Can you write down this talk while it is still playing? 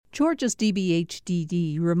Georgia's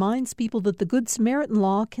DBHDD reminds people that the Good Samaritan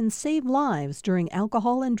law can save lives during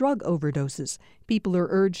alcohol and drug overdoses. People are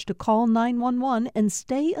urged to call 911 and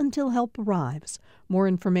stay until help arrives. More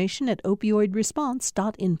information at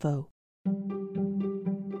opioidresponse.info.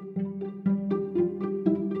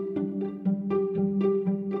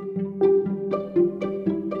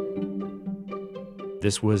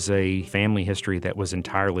 This was a family history that was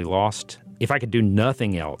entirely lost. If I could do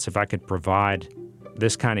nothing else, if I could provide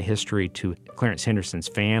this kind of history to Clarence Henderson's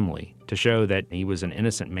family to show that he was an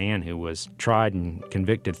innocent man who was tried and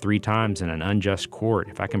convicted 3 times in an unjust court,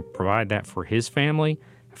 if I can provide that for his family,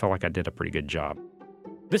 I felt like I did a pretty good job.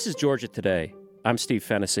 This is Georgia Today. I'm Steve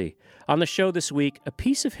Fennessy. On the show this week, a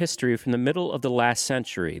piece of history from the middle of the last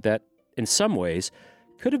century that, in some ways,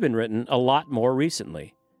 could have been written a lot more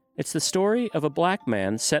recently. It's the story of a black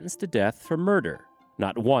man sentenced to death for murder,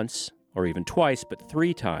 not once or even twice, but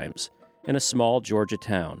 3 times, in a small Georgia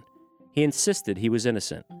town. He insisted he was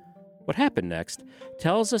innocent. What happened next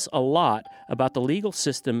tells us a lot about the legal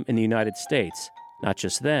system in the United States, not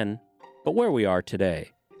just then, but where we are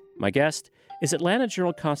today. My guest is Atlanta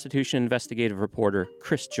Journal-Constitution investigative reporter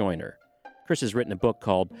Chris Joyner. Chris has written a book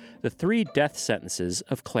called The 3 Death Sentences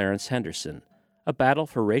of Clarence Henderson, a battle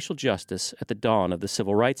for racial justice at the dawn of the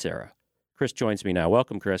Civil Rights era. Chris joins me now.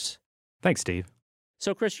 Welcome, Chris. Thanks, Steve.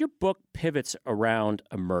 So, Chris, your book pivots around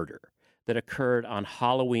a murder that occurred on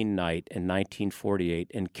Halloween night in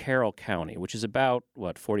 1948 in Carroll County, which is about,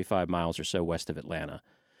 45 miles or so west of Atlanta.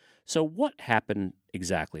 So what happened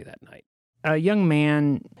exactly that night? A young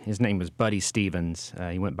man, his name was Buddy Stevens.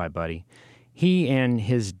 He went by Buddy. He and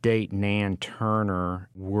his date, Nan Turner,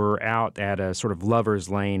 were out at a sort of Lover's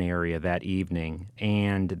Lane area that evening,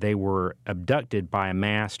 and they were abducted by a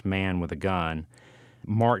masked man with a gun,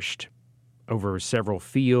 marched over several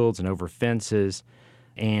fields and over fences,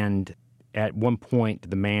 and at one point,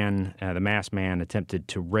 the masked man attempted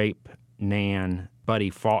to rape Nan. Buddy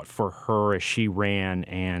fought for her as she ran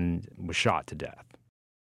and was shot to death.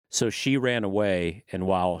 So she ran away, and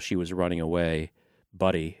while she was running away,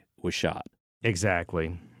 Buddy was shot.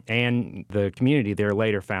 Exactly. And the community there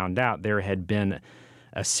later found out there had been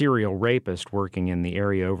a serial rapist working in the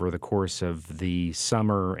area over the course of the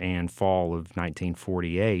summer and fall of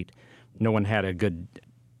 1948. No one had a good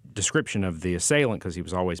description of the assailant because he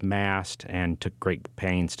was always masked and took great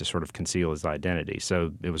pains to sort of conceal his identity.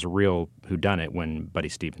 So it was a real whodunit when Buddy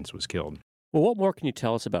Stevens was killed. Well, what more can you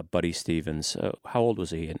tell us about Buddy Stevens? How old was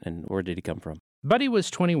he and where did he come from? Buddy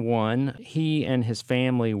was 21. He and his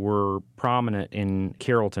family were prominent in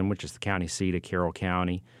Carrollton, which is the county seat of Carroll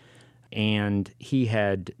County, and he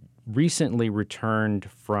had recently returned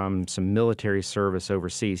from some military service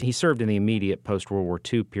overseas. He served in the immediate post-World War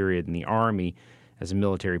II period in the Army as a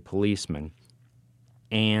military policeman,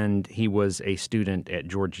 and he was a student at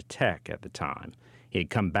Georgia Tech at the time. He had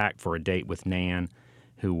come back for a date with Nan,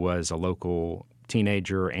 who was a local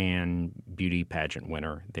teenager and beauty pageant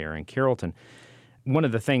winner there in Carrollton. One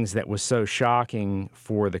of the things that was so shocking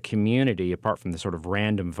for the community, apart from the sort of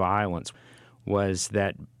random violence, was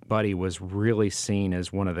that Buddy was really seen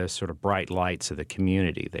as one of those sort of bright lights of the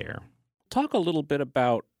community there. Talk a little bit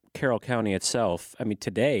about Carroll County itself. I mean,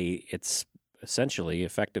 today it's essentially,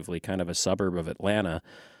 effectively, kind of a suburb of Atlanta,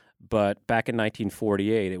 but back in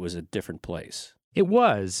 1948, it was a different place. It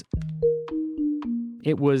was.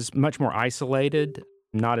 It was much more isolated,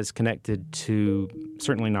 not as connected to,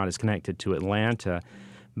 certainly not as connected to Atlanta,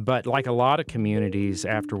 but like a lot of communities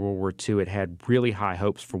after World War II, it had really high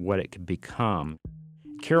hopes for what it could become.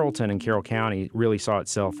 Carrollton and Carroll County really saw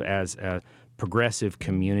itself as a progressive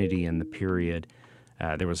community in the period.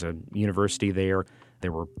 There was a university there.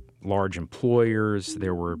 There were large employers.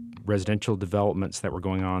 There were residential developments that were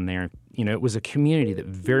going on there. You know, it was a community that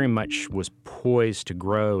very much was poised to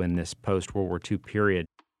grow in this post-World War II period.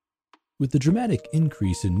 With the dramatic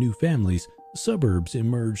increase in new families, suburbs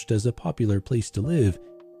emerged as a popular place to live.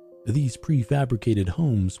 These prefabricated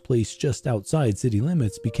homes placed just outside city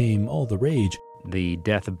limits became all the rage. The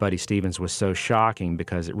death of Buddy Stevens was so shocking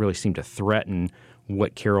because it really seemed to threaten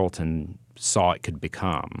what Carrollton saw it could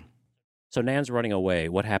become. So Nan's running away.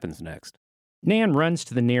 What happens next? Nan runs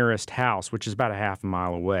to the nearest house, which is about a half a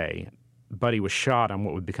mile away. Buddy was shot on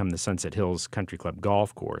what would become the Sunset Hills Country Club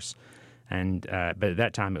golf course. But at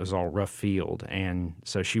that time, it was all rough field. And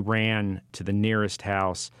so she ran to the nearest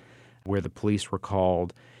house where the police were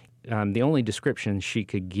called. The only description she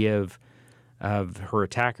could give of her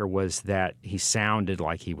attacker was that he sounded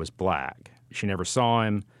like he was black. She never saw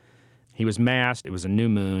him. He was masked. It was a new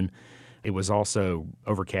moon. It was also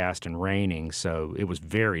overcast and raining, so it was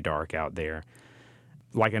very dark out there.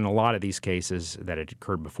 like in a lot of these cases that had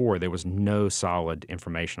occurred before, there was no solid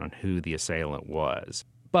information on who the assailant was.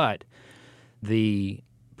 But the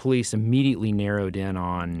police immediately narrowed in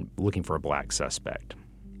on looking for a black suspect.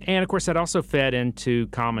 And, of course, that also fed into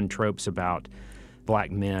common tropes about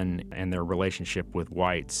black men and their relationship with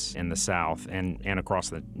whites in the South and across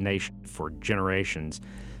the nation for generations.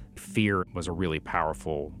 Fear was a really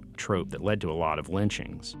powerful trope that led to a lot of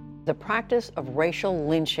lynchings. The practice of racial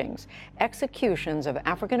lynchings, executions of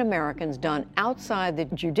African Americans done outside the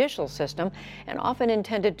judicial system and often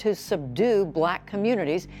intended to subdue black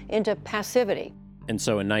communities into passivity. And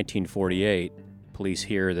so in 1948, police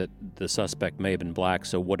hear that the suspect may have been black,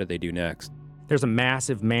 so what do they do next? There's a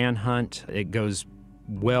massive manhunt. It goes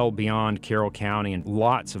well beyond Carroll County, and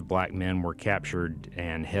lots of black men were captured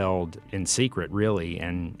and held in secret, really,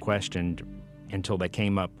 and questioned until they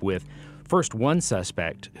came up with first one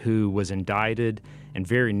suspect who was indicted and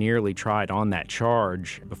very nearly tried on that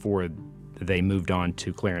charge before they moved on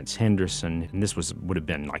to Clarence Henderson. And this would have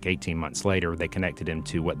been like 18 months later. They connected him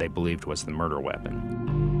to what they believed was the murder weapon.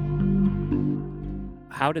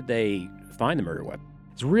 How did they find the murder weapon?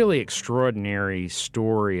 It's a really extraordinary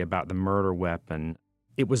story about the murder weapon.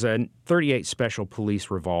 It was a .38 Special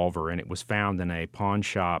Police revolver, and it was found in a pawn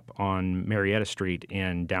shop on Marietta Street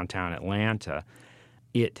in downtown Atlanta.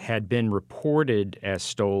 It had been reported as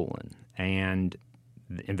stolen, and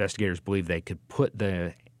the investigators believed they could put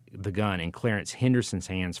the gun in Clarence Henderson's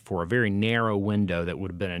hands for a very narrow window that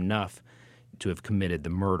would have been enough to have committed the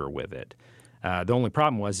murder with it. The only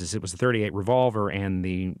problem was it was a .38 revolver, and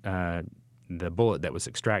the bullet that was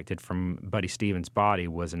extracted from Buddy Stevens' body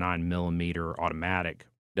was a 9mm automatic.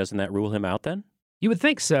 Doesn't that rule him out then? You would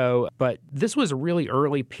think so, but this was a really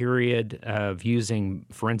early period of using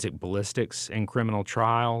forensic ballistics in criminal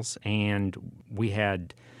trials, and we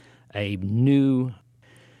had a new,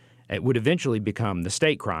 it would eventually become the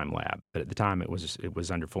State Crime Lab, but at the time it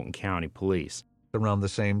was under Fulton County Police. Around the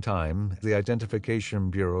same time, the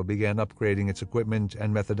Identification Bureau began upgrading its equipment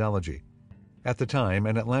and methodology. At the time,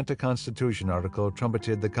 an Atlanta Constitution article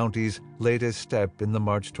trumpeted the county's latest step in the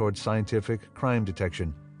march towards scientific crime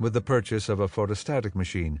detection, with the purchase of a photostatic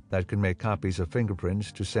machine that could make copies of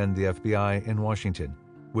fingerprints to send the FBI in Washington.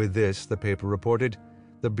 With this, the paper reported,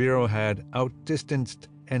 the Bureau had outdistanced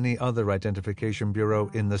any other identification bureau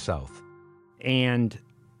in the South. And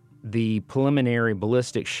the preliminary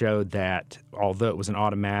ballistics showed that although it was an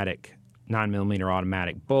automatic, 9mm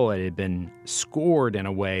automatic bullet, it had been scored in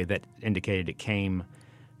a way that indicated it came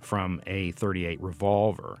from a .38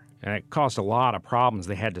 revolver. And it caused a lot of problems.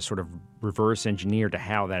 They had to sort of reverse engineer to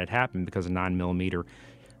how that had happened because a 9mm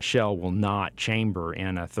shell will not chamber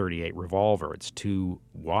in a .38 revolver. It's too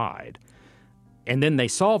wide. And then they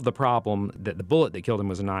solved the problem that the bullet that killed him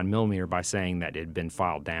was a 9mm by saying that it had been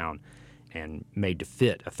filed down and made to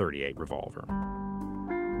fit a .38 revolver.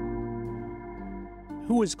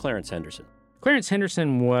 Who was Clarence Henderson? Clarence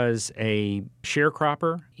Henderson was a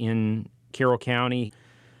sharecropper in Carroll County.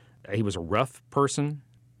 He was a rough person.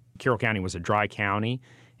 Carroll County was a dry county,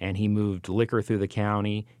 and he moved liquor through the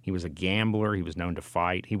county. He was a gambler. He was known to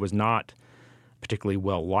fight. He was not particularly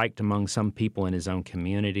well-liked among some people in his own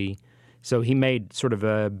community. So he made sort of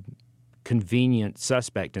a convenient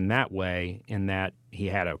suspect in that way, in that he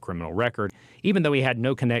had a criminal record. Even though he had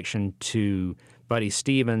no connection to Buddy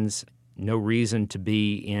Stevens, no reason to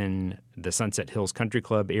be in the Sunset Hills Country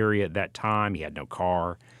Club area at that time. He had no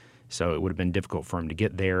car, so it would have been difficult for him to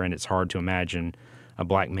get there, and it's hard to imagine a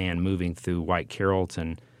black man moving through White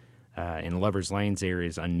Carrollton in Lover's Lanes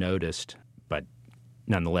areas unnoticed, but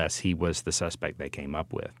nonetheless, he was the suspect they came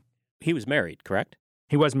up with. He was married, correct?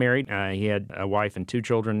 He was married. He had a wife and 2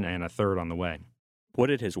 children and a third on the way. What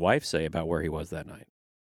did his wife say about where he was that night?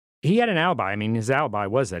 He had an alibi. I mean, his alibi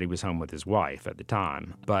was that he was home with his wife at the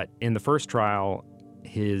time. But in the first trial,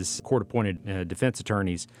 his court-appointed defense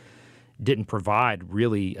attorneys didn't provide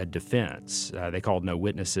really a defense. They called no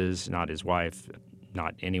witnesses, not his wife,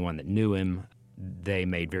 not anyone that knew him. They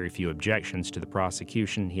made very few objections to the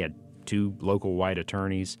prosecution. He had 2 local white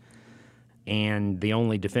attorneys, and the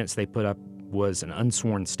only defense they put up was an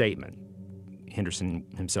unsworn statement. Henderson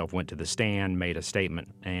himself went to the stand, made a statement,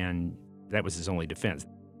 and that was his only defense.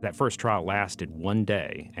 That first trial lasted 1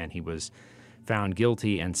 day, and he was found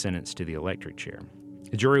guilty and sentenced to the electric chair.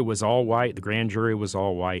 The jury was all white. The grand jury was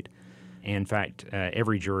all white. In fact,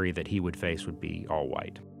 every jury that he would face would be all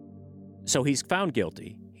white. So he's found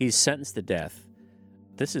guilty. He's sentenced to death.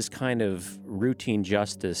 This is kind of routine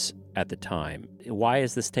justice at the time. Why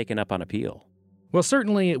is this taken up on appeal? Well,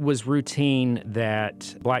 certainly it was routine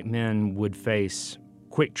that black men would face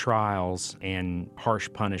quick trials and harsh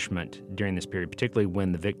punishment during this period, particularly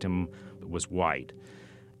when the victim was white.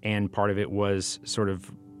 and part of it was sort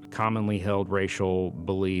of commonly held racial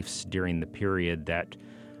beliefs during the period that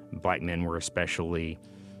black men were especially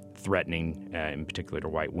threatening, in particular to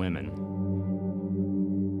white women.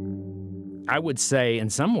 I would say in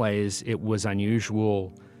some ways it was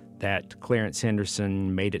unusual that Clarence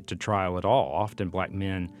Henderson made it to trial at all. Often black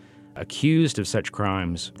men accused of such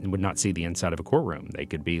crimes would not see the inside of a courtroom. They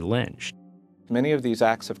could be lynched. Many of these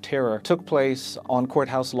acts of terror took place on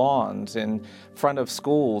courthouse lawns, in front of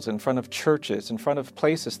schools, in front of churches, in front of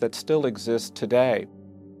places that still exist today.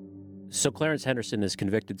 So Clarence Henderson is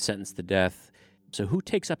convicted, sentenced to death. So who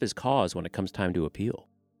takes up his cause when it comes time to appeal?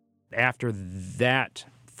 After that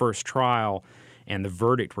first trial and the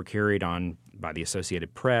verdict were carried on by the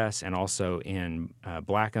Associated Press and also in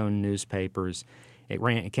black-owned newspapers,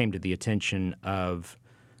 it came to the attention of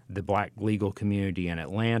the black legal community in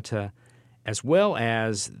Atlanta, as well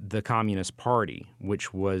as the Communist Party,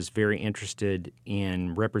 which was very interested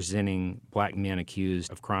in representing black men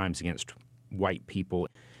accused of crimes against white people.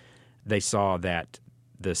 They saw that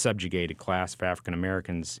the subjugated class of African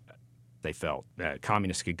Americans, they felt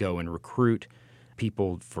communists could go and recruit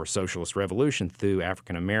people for socialist revolution through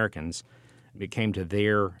African Americans. It came to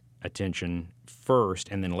their attention first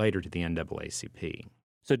and then later to the NAACP.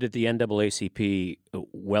 So did the NAACP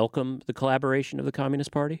welcome the collaboration of the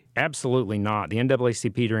Communist Party? Absolutely not. The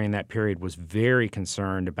NAACP during that period was very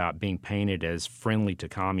concerned about being painted as friendly to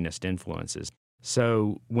communist influences.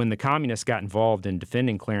 So when the communists got involved in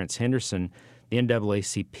defending Clarence Henderson, the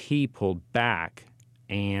NAACP pulled back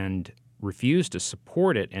and refused to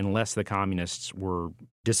support it unless the communists were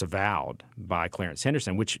disavowed by Clarence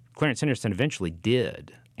Henderson, which Clarence Henderson eventually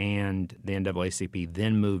did. And the NAACP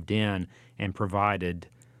then moved in and provided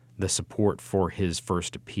the support for his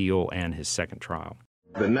first appeal and his second trial.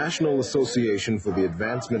 The National Association for the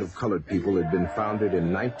Advancement of Colored People had been founded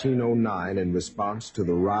in 1909 in response to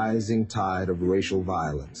the rising tide of racial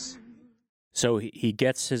violence. So he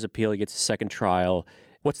gets his appeal, he gets his second trial.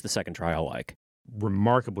 What's the second trial like?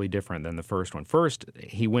 Remarkably different than the first one. First,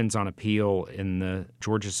 he wins on appeal in the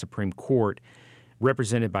Georgia Supreme Court,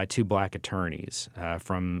 represented by two black attorneys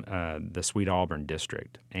from the Sweet Auburn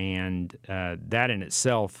district. And that in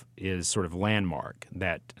itself is sort of landmark,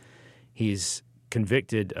 that he's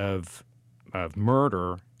convicted of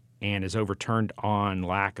murder and is overturned on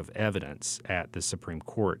lack of evidence at the Supreme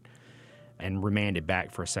Court and remanded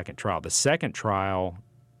back for a second trial. The second trial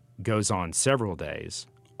goes on several days,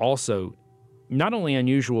 also not only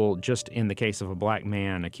unusual just in the case of a black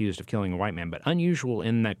man accused of killing a white man, but unusual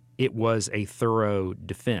in that it was a thorough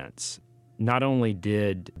defense. Not only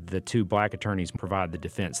did the two black attorneys provide the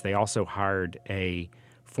defense, they also hired a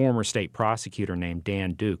former state prosecutor named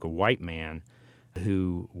Dan Duke, a white man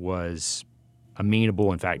who was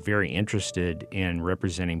amenable, in fact, very interested in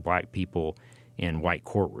representing black people in white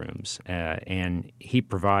courtrooms. And he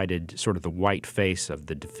provided sort of the white face of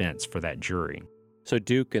the defense for that jury. So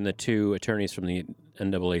Duke and the two attorneys from the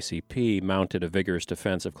NAACP mounted a vigorous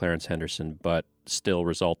defense of Clarence Henderson, but still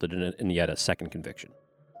resulted in yet a second conviction.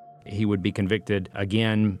 He would be convicted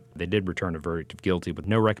again. They did return a verdict of guilty with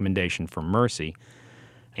no recommendation for mercy,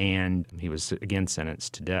 and he was again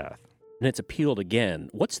sentenced to death. And it's appealed again.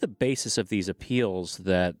 What's the basis of these appeals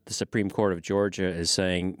that the Supreme Court of Georgia is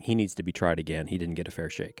saying he needs to be tried again? He didn't get a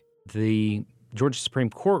fair shake. The Georgia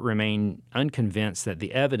Supreme Court remained unconvinced that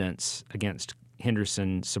the evidence against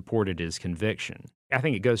Henderson supported his conviction. I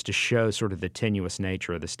think it goes to show sort of the tenuous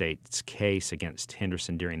nature of the state's case against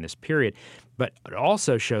Henderson during this period, but it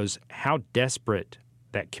also shows how desperate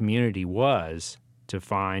that community was to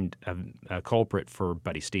find a culprit for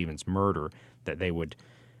Buddy Stevens' murder, that they would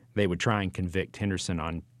try and convict Henderson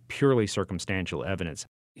on purely circumstantial evidence.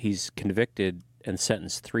 He's convicted and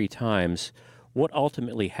sentenced 3 times. What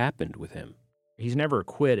ultimately happened with him? He's never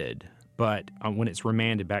acquitted, but when it's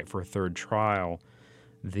remanded back for a third trial,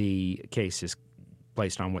 the case is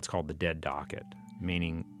placed on what's called the dead docket,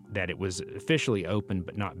 meaning that it was officially open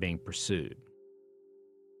but not being pursued.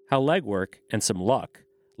 How legwork and some luck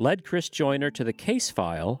led Chris Joyner to the case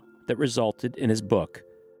file that resulted in his book.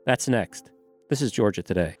 That's next. This is Georgia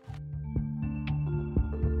Today.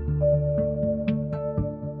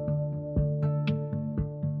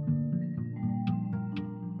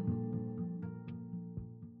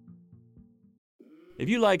 If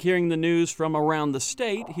you like hearing the news from around the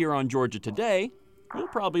state here on Georgia Today, you'll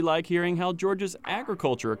probably like hearing how Georgia's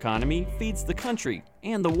agriculture economy feeds the country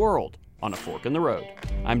and the world on A Fork in the Road.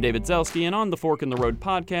 I'm David Zelski, and on the Fork in the Road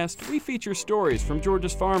podcast, we feature stories from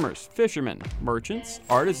Georgia's farmers, fishermen, merchants,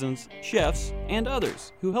 artisans, chefs, and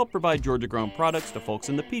others who help provide Georgia-grown products to folks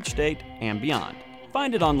in the Peach State and beyond.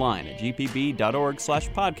 Find it online at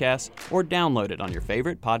gpb.org/podcasts or download it on your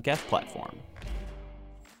favorite podcast platform.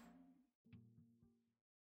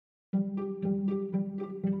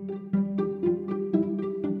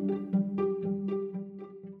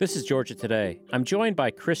 This is Georgia Today. I'm joined by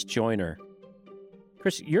Chris Joyner.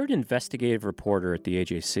 Chris, you're an investigative reporter at the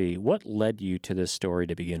AJC. What led you to this story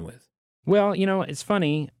to begin with? Well, it's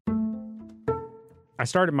funny. I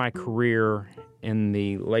started my career in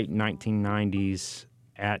the late 1990s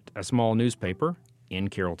at a small newspaper in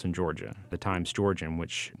Carrollton, Georgia, the Times-Georgian,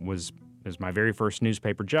 which was my very first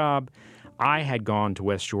newspaper job. I had gone to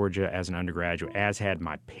West Georgia as an undergraduate, as had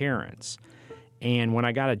my parents. And when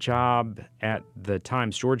I got a job at the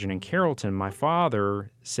Times-Georgian in Carrollton, my father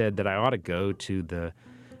said that I ought to go to the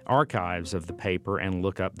archives of the paper and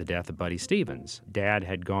look up the death of Buddy Stevens. Dad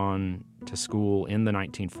had gone to school in the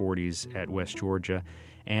 1940s at West Georgia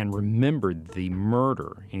and remembered the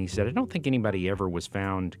murder. And he said, I don't think anybody ever was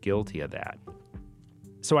found guilty of that.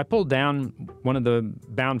 So I pulled down one of the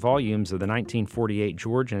bound volumes of the 1948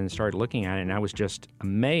 Georgian and started looking at it, and I was just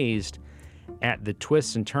amazed at the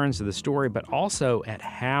twists and turns of the story, but also at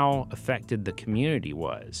how affected the community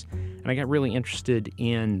was. And I got really interested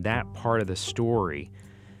in that part of the story.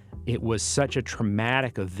 It was such a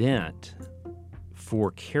traumatic event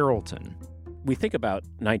for Carrollton. We think about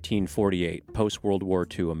 1948, post-World War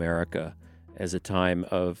II America, as a time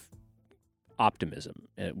of optimism.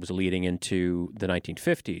 It was leading into the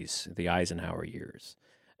 1950s, the Eisenhower years.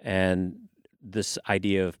 And this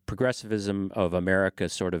idea of progressivism of America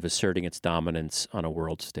sort of asserting its dominance on a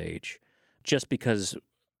world stage. Just because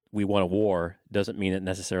we won a war doesn't mean that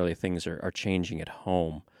necessarily things are changing at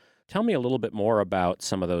home. Tell me a little bit more about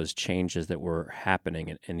some of those changes that were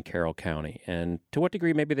happening in Carroll County, and to what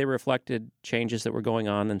degree maybe they reflected changes that were going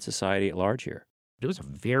on in society at large here. It was a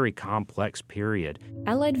very complex period.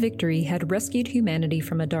 Allied victory had rescued humanity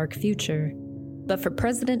from a dark future. But for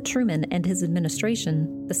President Truman and his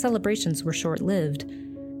administration, the celebrations were short-lived.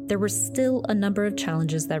 There were still a number of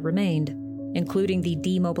challenges that remained, including the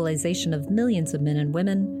demobilization of millions of men and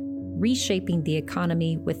women, reshaping the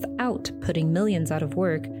economy without putting millions out of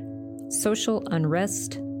work, social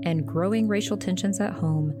unrest, and growing racial tensions at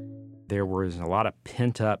home. There was a lot of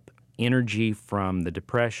pent-up energy from the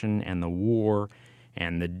Depression and the war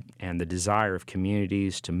and the desire of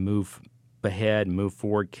communities to move ahead, move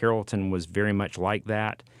forward. Carrollton was very much like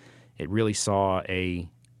that. It really saw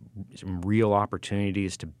some real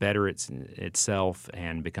opportunities to better itself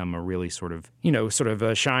and become a really sort of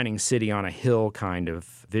a shining city on a hill kind of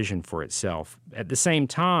vision for itself. At the same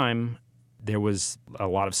time, there was a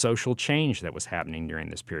lot of social change that was happening during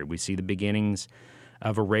this period. We see the beginnings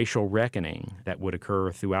of a racial reckoning that would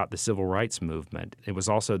occur throughout the civil rights movement. It was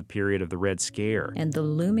also the period of the Red Scare. And the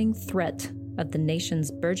looming threat of the nation's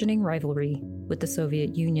burgeoning rivalry with the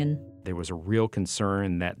Soviet Union. There was a real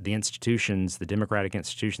concern that the democratic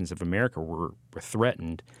institutions of America were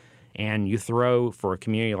threatened. And for a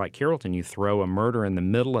community like Carrollton, you throw a murder in the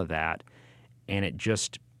middle of that, and it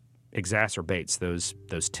just exacerbates those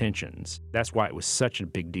tensions. That's why it was such a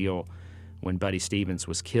big deal when Buddy Stevens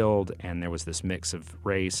was killed and there was this mix of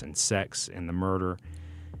race and sex in the murder.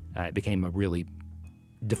 It became a really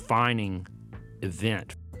defining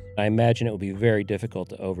event. I imagine it would be very difficult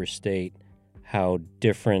to overstate how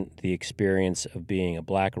different the experience of being a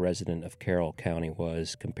black resident of Carroll County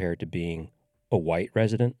was compared to being a white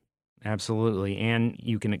resident. Absolutely. And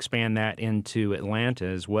you can expand that into Atlanta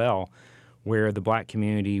as well, where the black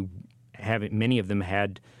community, many of them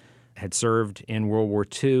had served in World War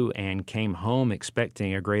II and came home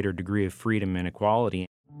expecting a greater degree of freedom and equality.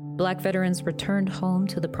 Black veterans returned home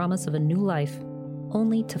to the promise of a new life,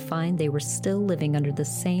 only to find they were still living under the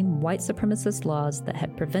same white supremacist laws that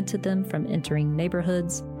had prevented them from entering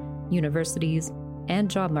neighborhoods, universities, and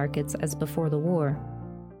job markets as before the war.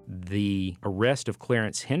 The arrest of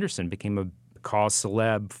Clarence Henderson became a cause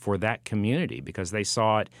célèbre for that community because they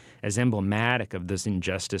saw it as emblematic of this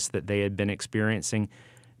injustice that they had been experiencing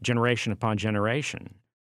generation upon generation.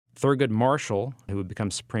 Thurgood Marshall, who would become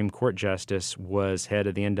Supreme Court Justice, was head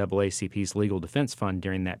of the NAACP's Legal Defense Fund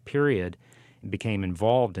during that period and became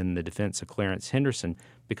involved in the defense of Clarence Henderson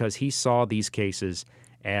because he saw these cases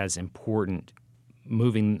as important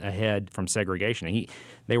moving ahead from segregation.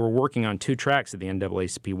 They were working on two tracks at the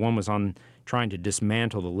NAACP. One was on trying to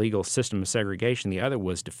dismantle the legal system of segregation. The other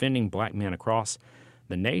was defending black men across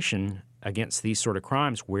the nation against these sort of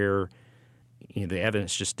crimes where the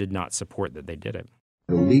evidence just did not support that they did it.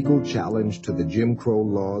 The legal challenge to the Jim Crow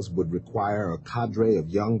laws would require a cadre of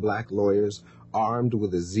young black lawyers armed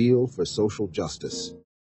with a zeal for social justice.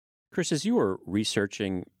 Chris, as you were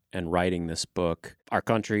researching and writing this book, our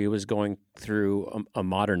country was going through a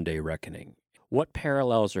modern-day reckoning. What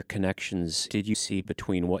parallels or connections did you see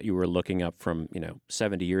between what you were looking up from,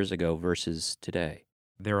 70 years ago versus today?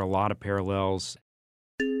 There are a lot of parallels.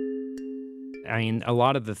 I mean, a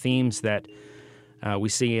lot of the themes that we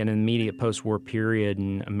see in an immediate post-war period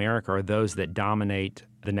in America are those that dominate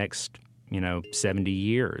the next, 70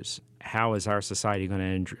 years. How is our society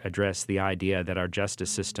going to address the idea that our justice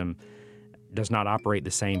system does not operate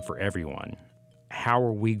the same for everyone? How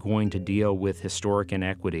are we going to deal with historic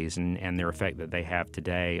inequities and their effect that they have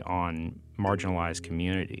today on marginalized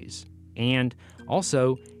communities? And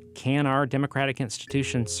also, can our democratic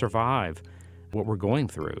institutions survive what we're going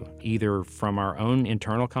through, either from our own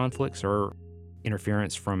internal conflicts or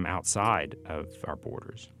interference from outside of our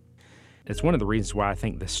borders? It's one of the reasons why I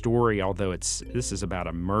think the story, although this is about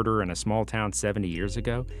a murder in a small town 70 years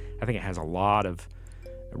ago, I think it has a lot of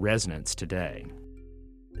resonance today.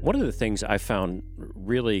 One of the things I found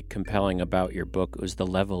really compelling about your book was the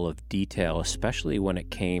level of detail, especially when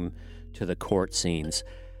it came to the court scenes.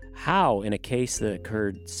 How, in a case that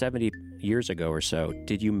occurred 70 years ago or so,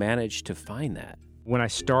 did you manage to find that? When I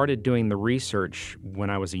started doing the research when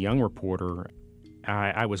I was a young reporter,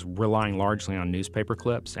 I was relying largely on newspaper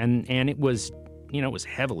clips, and it was, it was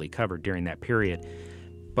heavily covered during that period.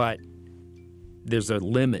 But there's a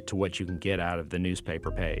limit to what you can get out of the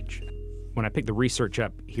newspaper page. When I picked the research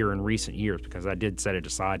up here in recent years, because I did set it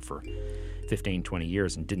aside for 15, 20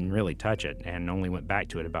 years and didn't really touch it and only went back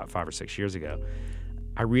to it about 5 or 6 years ago,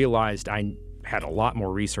 I realized I had a lot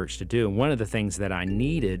more research to do. And one of the things that I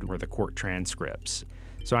needed were the court transcripts.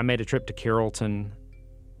 So I made a trip to Carrollton,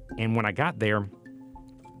 and when I got there,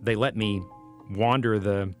 they let me wander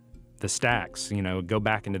the stacks, go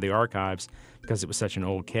back into the archives because it was such an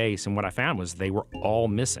old case. And what I found was they were all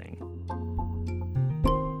missing.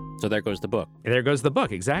 So there goes the book. There goes the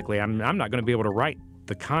book, exactly. I'm not going to be able to write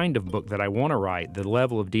the kind of book that I want to write, the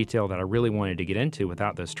level of detail that I really wanted to get into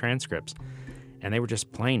without those transcripts. And they were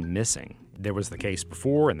just plain missing. There was the case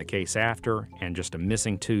before and the case after, and just a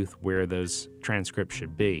missing tooth where those transcripts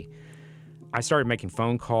should be. I started making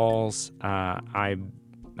phone calls. I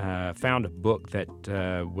found a book that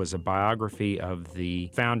was a biography of the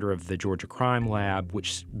founder of the Georgia Crime Lab,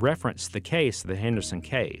 which referenced the case, the Henderson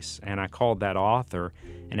case. And I called that author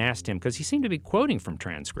and asked him, because he seemed to be quoting from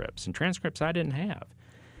transcripts, and transcripts I didn't have.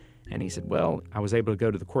 And he said, well, I was able to go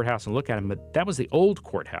to the courthouse and look at them, but that was the old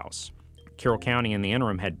courthouse. Carroll County in the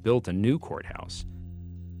interim had built a new courthouse.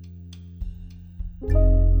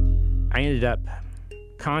 I ended up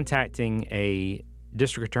contacting a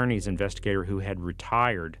district attorney's investigator who had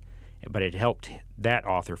retired, but had helped that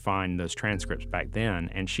author find those transcripts back then.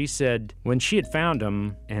 And she said when she had found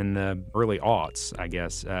them in the early aughts, I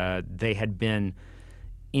guess, they had been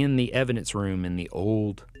in the evidence room in the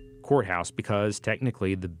old courthouse because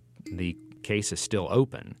technically the case is still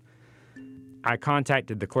open. I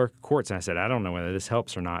contacted the clerk of courts and I said, I don't know whether this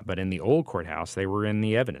helps or not, but in the old courthouse, they were in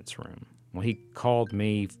the evidence room. Well, he called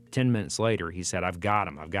me 10 minutes later. He said, I've got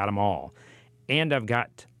them all. And I've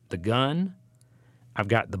got the gun. I've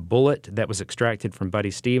got the bullet that was extracted from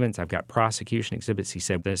Buddy Stevens. I've got prosecution exhibits. He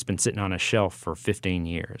said that it's been sitting on a shelf for 15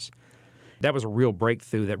 years. That was a real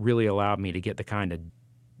breakthrough that really allowed me to get the kind of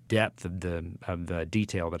depth of the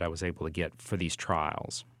detail that I was able to get for these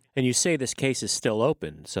trials. And you say this case is still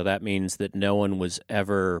open, so that means that no one was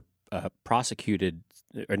ever prosecuted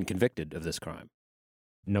and convicted of this crime.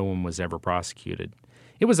 No one was ever prosecuted.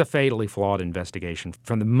 It was a fatally flawed investigation.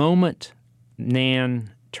 From the moment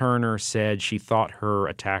Nan Turner said she thought her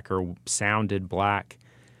attacker sounded black,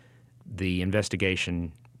 the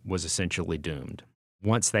investigation was essentially doomed.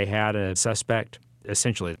 Once they had a suspect,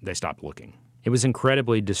 essentially they stopped looking. It was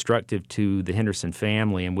incredibly destructive to the Henderson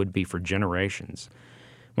family and would be for generations.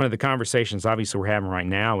 One of the conversations obviously we're having right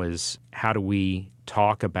now is how do we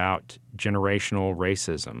talk about generational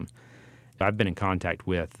racism? I've been in contact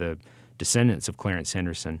with the descendants of Clarence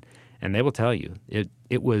Henderson, and they will tell you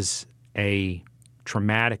it was a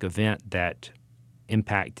traumatic event that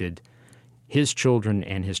impacted his children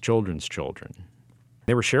and his children's children.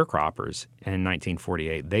 They were sharecroppers in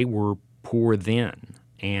 1948. They were poor then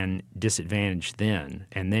and disadvantaged then.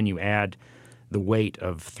 And then you add the weight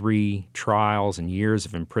of 3 trials and years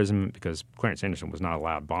of imprisonment, because Clarence Henderson was not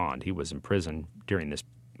allowed bond. He was in prison during this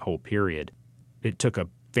whole period. It took a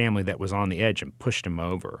family that was on the edge and pushed him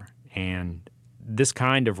over. And this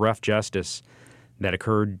kind of rough justice that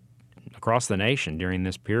occurred across the nation during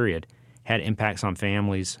this period had impacts on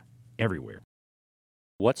families everywhere.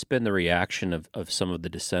 What's been the reaction of some of the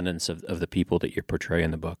descendants of the people that you portray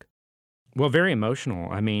in the book? Well, very emotional.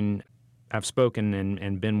 I mean, I've spoken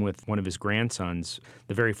and been with one of his grandsons.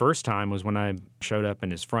 The very first time was when I showed up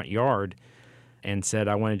in his front yard and said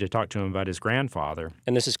I wanted to talk to him about his grandfather.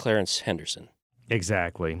 And this is Clarence Henderson.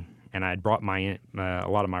 Exactly. And I'd brought a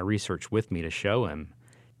lot of my research with me to show him.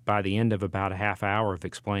 By the end of about a half hour of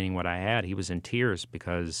explaining what I had, he was in tears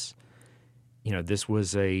because, this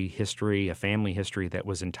was a family history that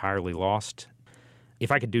was entirely lost.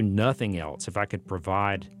 If I could do nothing else, if I could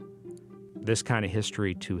provide this kind of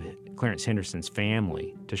history to Clarence Henderson's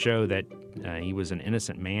family to show that he was an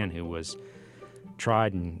innocent man who was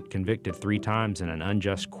tried and convicted 3 times in an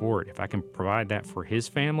unjust court, if I can provide that for his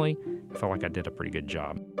family, I felt like I did a pretty good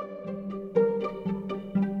job.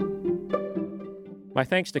 My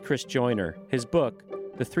thanks to Chris Joyner. His book,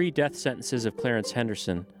 The 3 Death Sentences of Clarence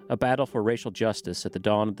Henderson, A Battle for Racial Justice at the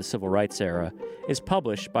Dawn of the Civil Rights Era, is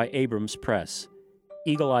published by Abrams Press.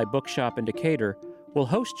 Eagle Eye Bookshop in Decatur will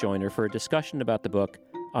host Joyner for a discussion about the book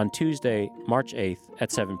on Tuesday, March 8th at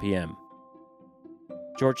 7 p.m.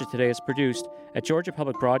 Georgia Today is produced at Georgia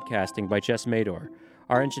Public Broadcasting by Jess Mador.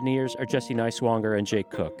 Our engineers are Jesse Neiswanger and Jake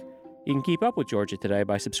Cook. You can keep up with Georgia Today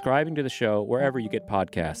by subscribing to the show wherever you get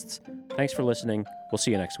podcasts. Thanks for listening. We'll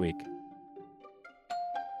see you next week.